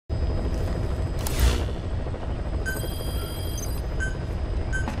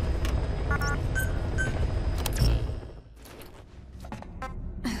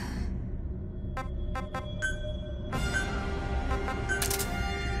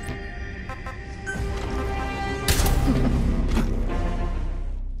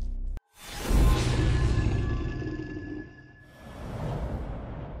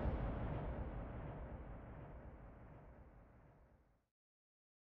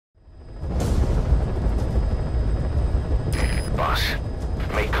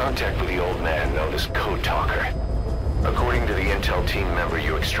is Code Talker. According to the intel team member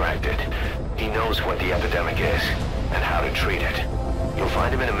you extracted, he knows what the epidemic is and how to treat it. You'll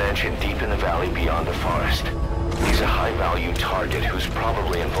find him in a mansion deep in the valley beyond the forest. He's a high-value target who's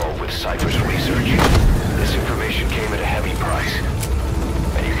probably involved with Cypher's research. This information came at a heavy price.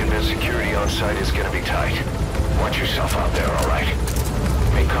 And you convinced security on site is gonna be tight. Watch yourself out there, alright?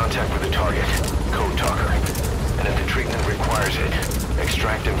 Make contact with the target, Code Talker. And if the treatment requires it,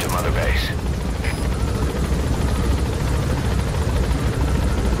 extract him to Mother Base.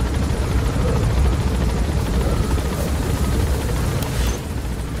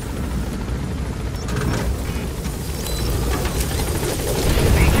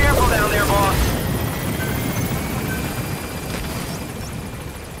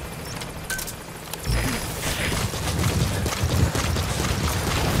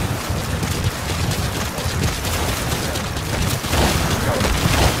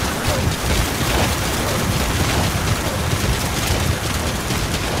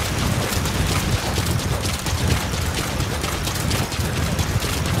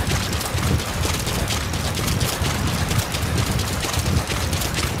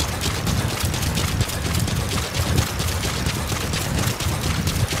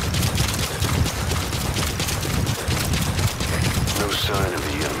 Sign of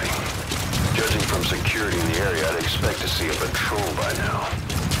the enemy. Judging from security in the area, I'd expect to see a patrol by now.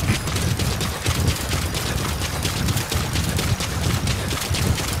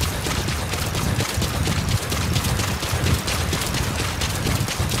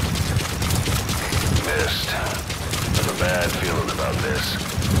 Missed. I have a bad feeling about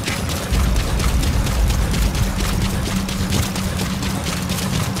this.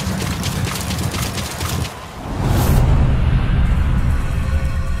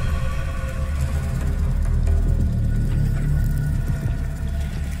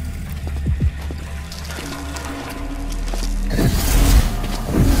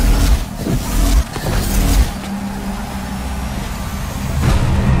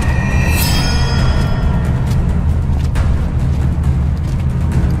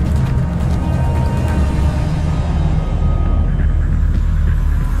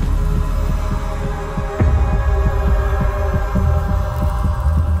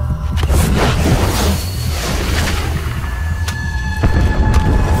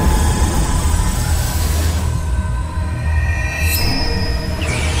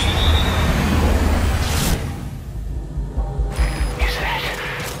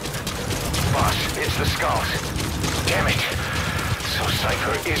 The skulls. Damn it. So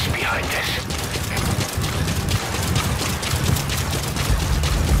Cypher is behind this.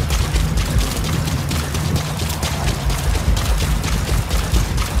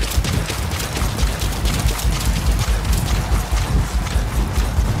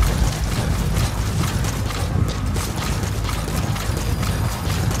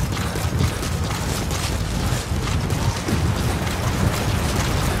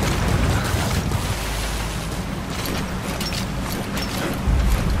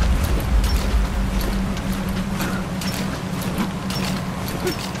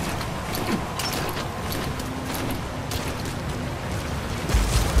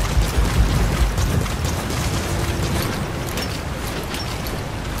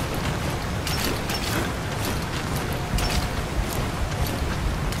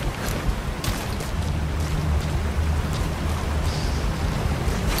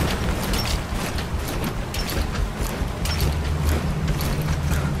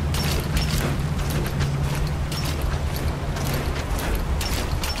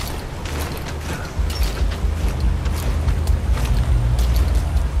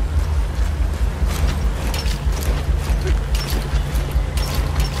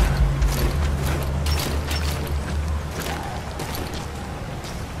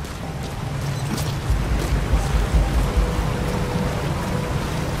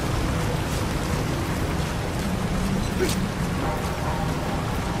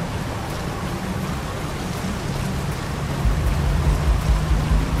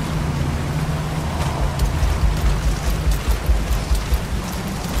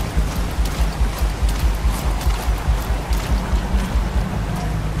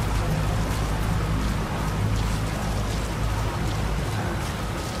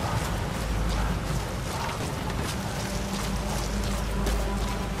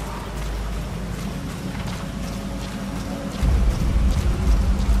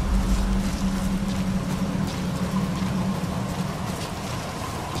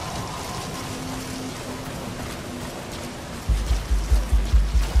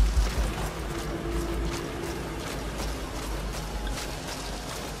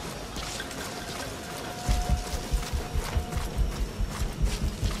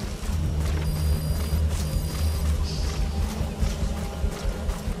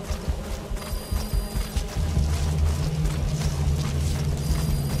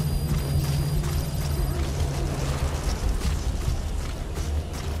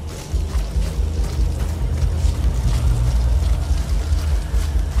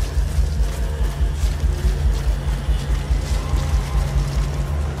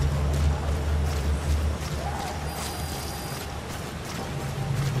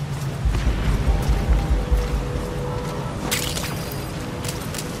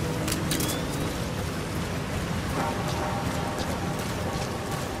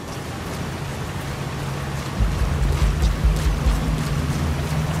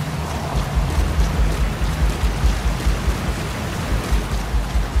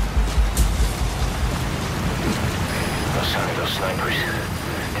 snipers.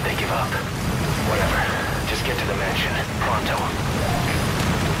 Did they give up? Whatever. Just get to the mansion. Pronto.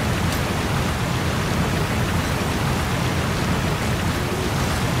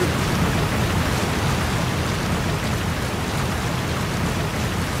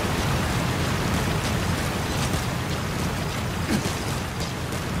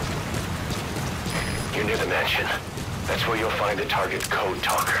 You're near the mansion. That's where you'll find the target code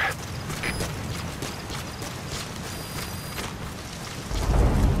talker.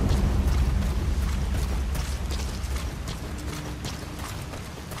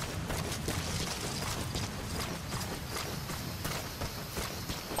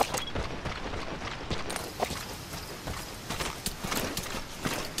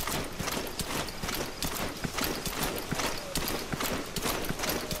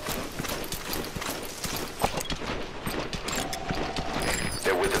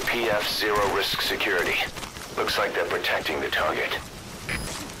 PF Zero Risk Security. Looks like they're protecting the target.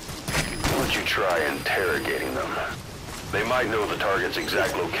 Why don't you try interrogating them? They might know the target's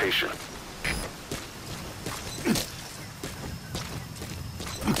exact location.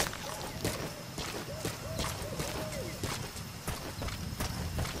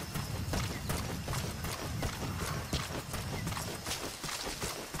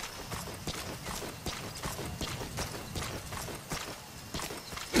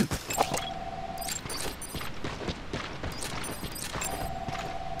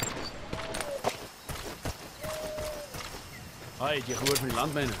 Hey, het jy gehoor van die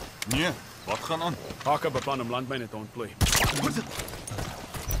landmyne? Nee, wat gaan aan? Hake beplan om landmyne te ontplooi.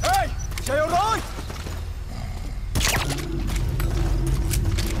 Hey, is jy alright?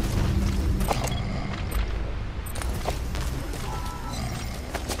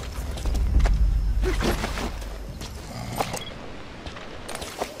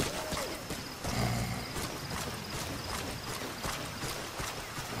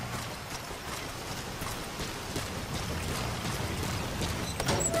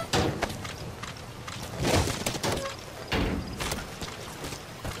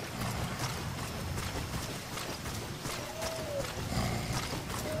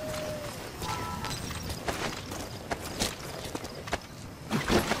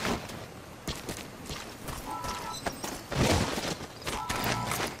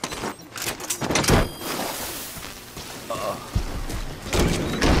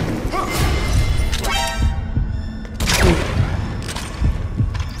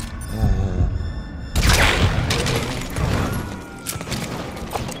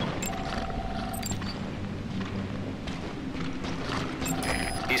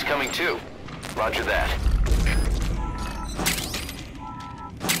 He's coming too. Roger that.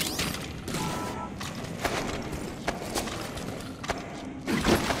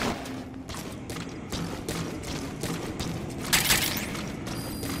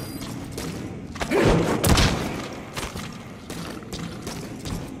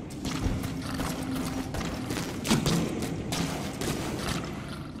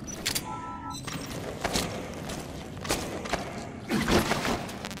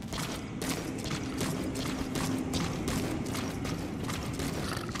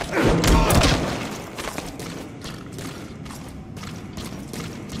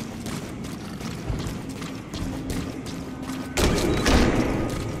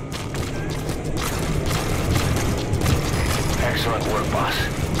 Excellent work, boss.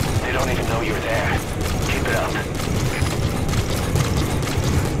 They don't even know you're there. Keep it up.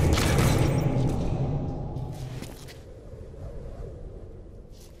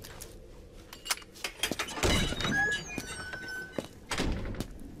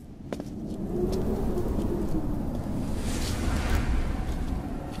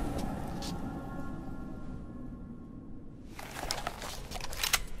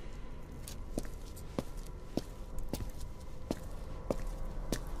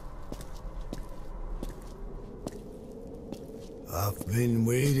 I've been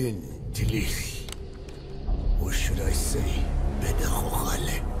waiting, Tilly. Or should I say,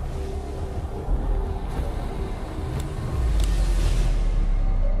 Bedahokhale.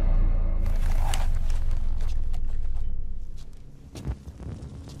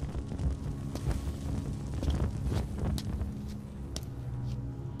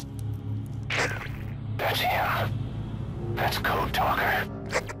 That's him. That's Code Talker.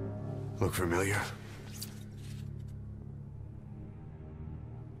 Look familiar?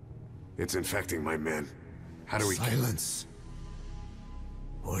 It's infecting my men. How do we... Silence.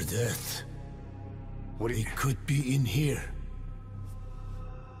 Or death. What do you... It could be in here.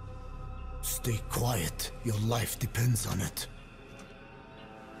 Stay quiet. Your life depends on it.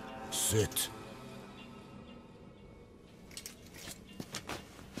 Sit.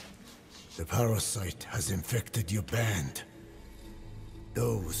 The parasite has infected your band.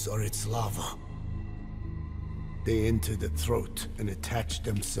 Those are its larvae. They enter the throat and attach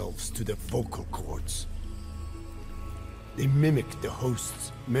themselves to the vocal cords. They mimic the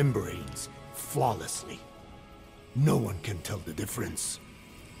host's membranes flawlessly. No one can tell the difference.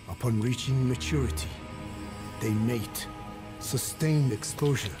 Upon reaching maturity, they mate. Sustained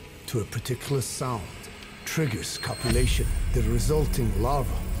exposure to a particular sound triggers copulation. The resulting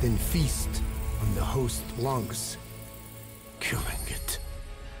larva then feast on the host lungs, killing it.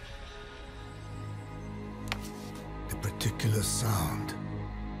 The particular sound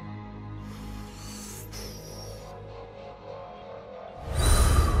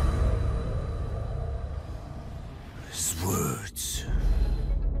is words.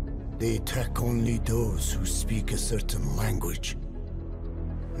 They attack only those who speak a certain language,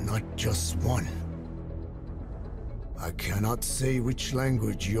 not just one. I cannot say which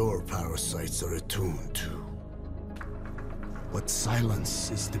language your parasites are attuned to. But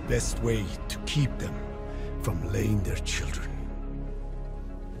silence is the best way to keep them from laying their children.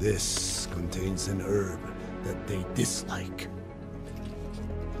 This contains an herb that they dislike.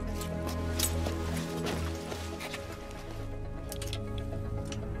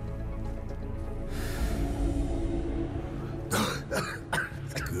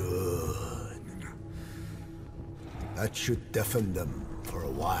 Good. That should deafen them for a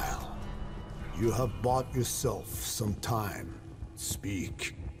while. You have bought yourself some time.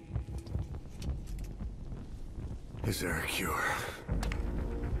 Speak. Is there a cure?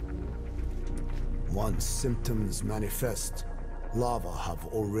 Once symptoms manifest, larvae have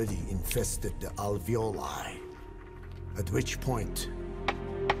already infested the alveoli. At which point,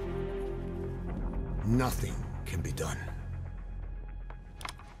 nothing can be done.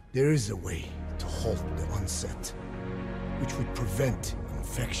 There is a way to halt the onset, which would prevent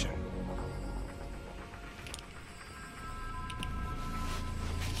infection.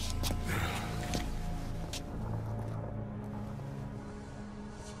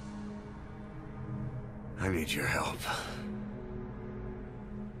 I need your help.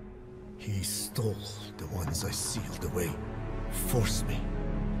 He stole the ones I sealed away, forced me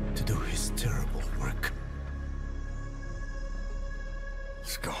to do his terrible work.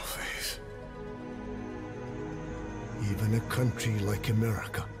 Skullface. Even a country like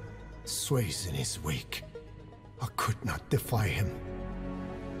America sways in his wake. I could not defy him.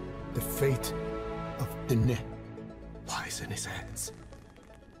 The fate of Dine lies in his hands.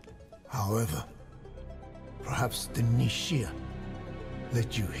 However, perhaps the Nishia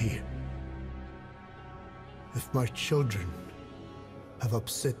led you here. If my children have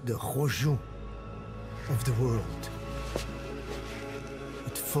upset the Rojun of the world,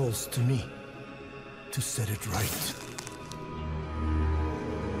 it falls to me to set it right.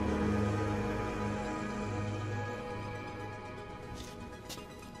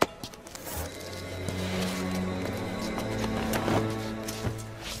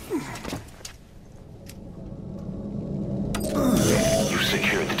 You've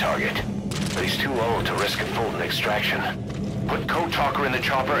secured the target, but he's too old to risk a Fulton extraction. Put Code Talker in the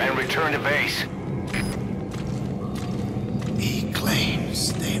chopper and return to base. He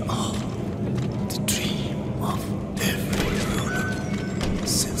claims they are the dream of every ruler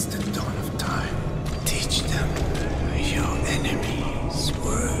since the dawn of time. Teach them your enemy's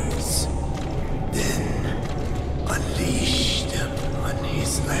words, then unleash them on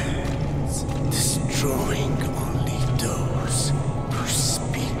his lands, destroying only those who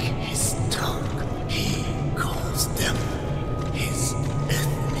speak his tongue. He calls them his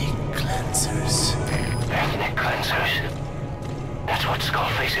ethnic cleansers. Ethnic cleansers? That's what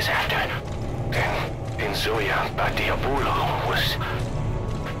Skullface is after. In Zuya, Diabolo was...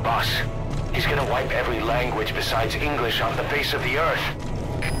 Boss, he's gonna wipe every language besides English off the face of the earth.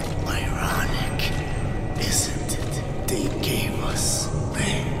 Ironic, isn't it? They gave us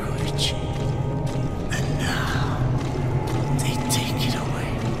language, and now they take it away.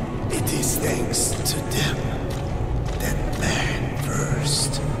 It is thanks to them that man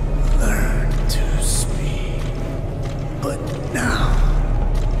first learned to speak. But now,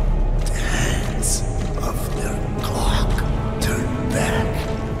 the hands of their clock turn back.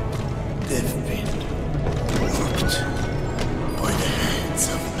 They've been warped by the hands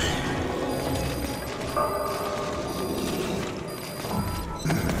of man.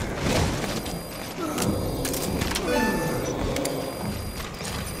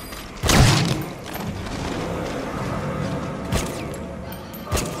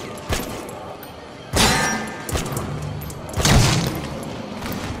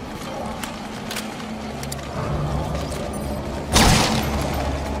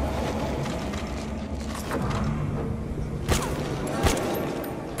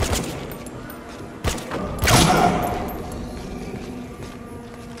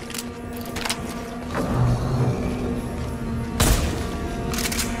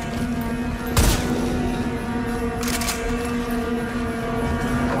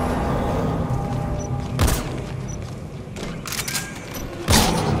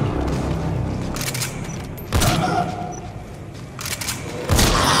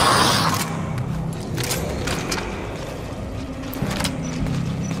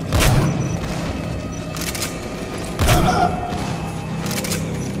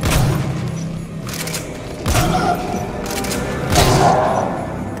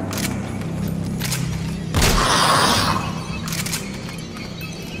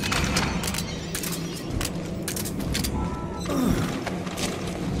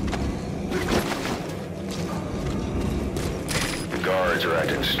 guards are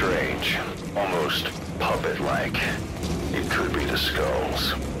acting strange. Almost puppet-like. It could be the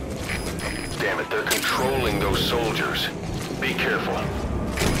skulls. Damn it, they're controlling those soldiers. Be careful.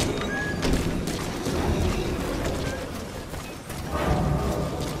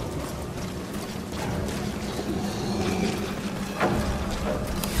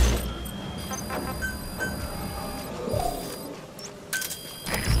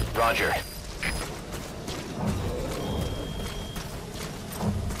 Roger.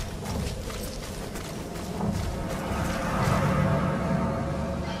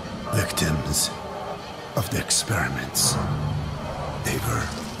 Victims of the experiments. They were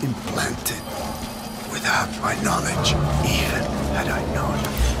implanted without my knowledge, even had I known.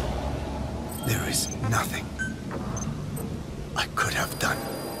 There is nothing I could have done.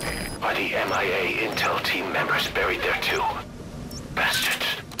 Are the MIA intel team members buried there too? Bastards.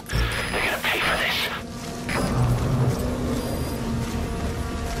 They're gonna pay for this.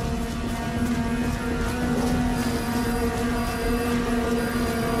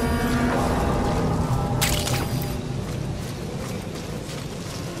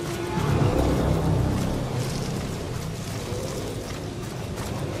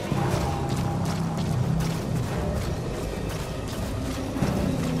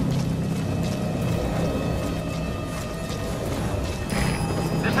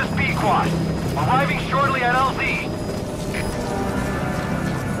 Arriving shortly at LZ.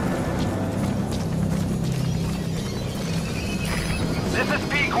 This is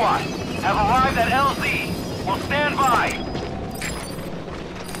Pequod. Have arrived at LZ. Will stand by.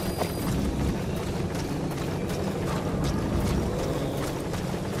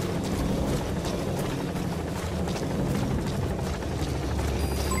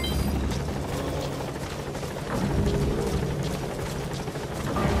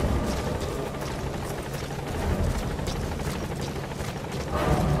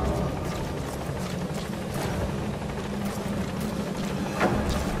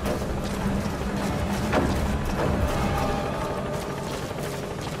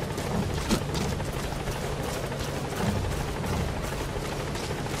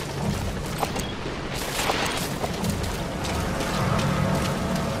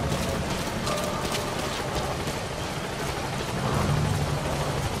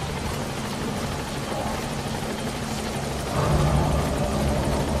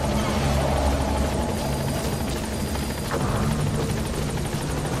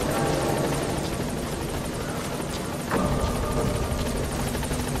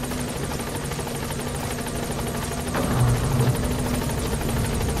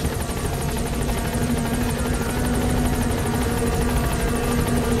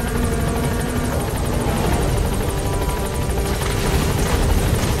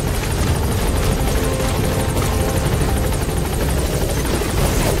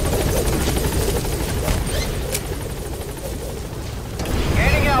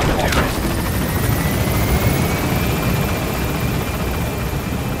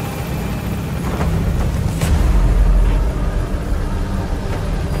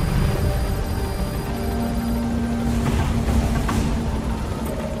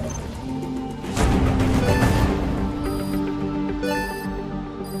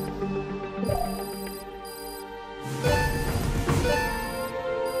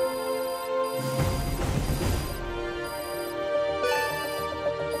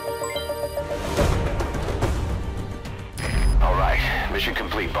 Mission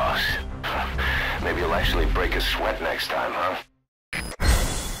complete, boss. Maybe you'll actually break a sweat next time, huh?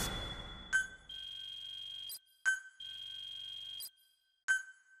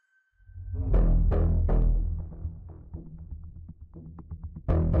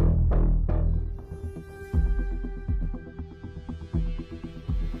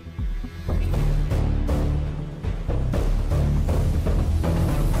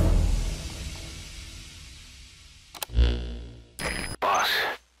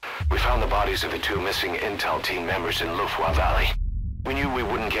 Of the two missing intel team members in Lufwa Valley. We knew we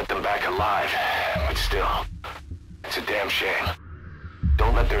wouldn't get them back alive, but still, it's a damn shame.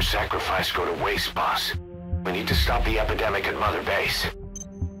 Don't let their sacrifice go to waste, boss. We need to stop the epidemic at Mother Base.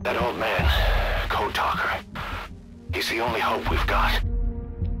 That old man, Code Talker, he's the only hope we've got.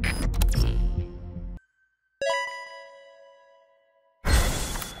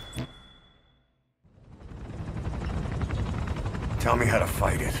 Tell me how to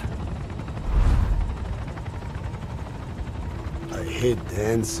fight it. I hid the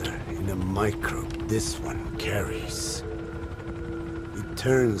answer in a microbe this one carries. It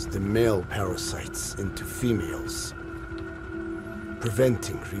turns the male parasites into females,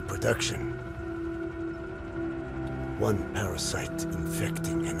 preventing reproduction. one parasite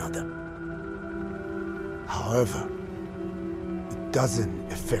infecting another. However, it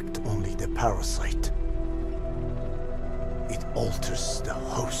doesn't affect only the parasite. It alters the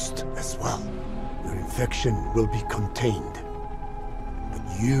host as well. Your infection will be contained,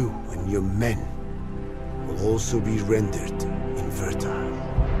 but you and your men will also be rendered infertile.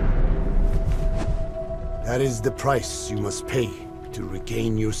 That is the price you must pay to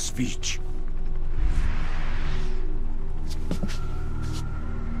regain your speech.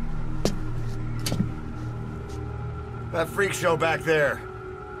 That freak show back there.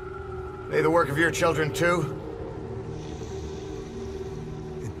 They the work of your children too?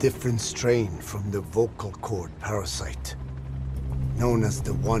 A different strain from the vocal cord parasite, known as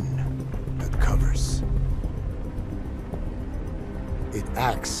the one that covers. It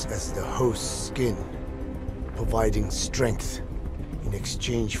acts as the host's skin, providing strength in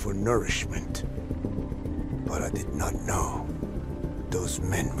exchange for nourishment. But I did not know those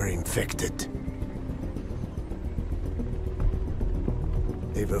men were infected.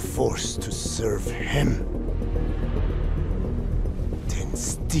 They were forced to serve him, then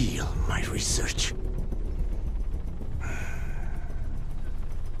steal my research.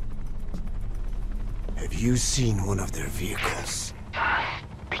 Have you seen one of their vehicles?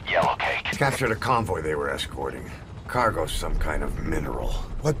 Big yellow cake. Captured a convoy they were escorting. Cargo, some kind of mineral.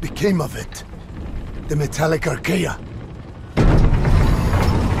 What became of it? The metallic archaea?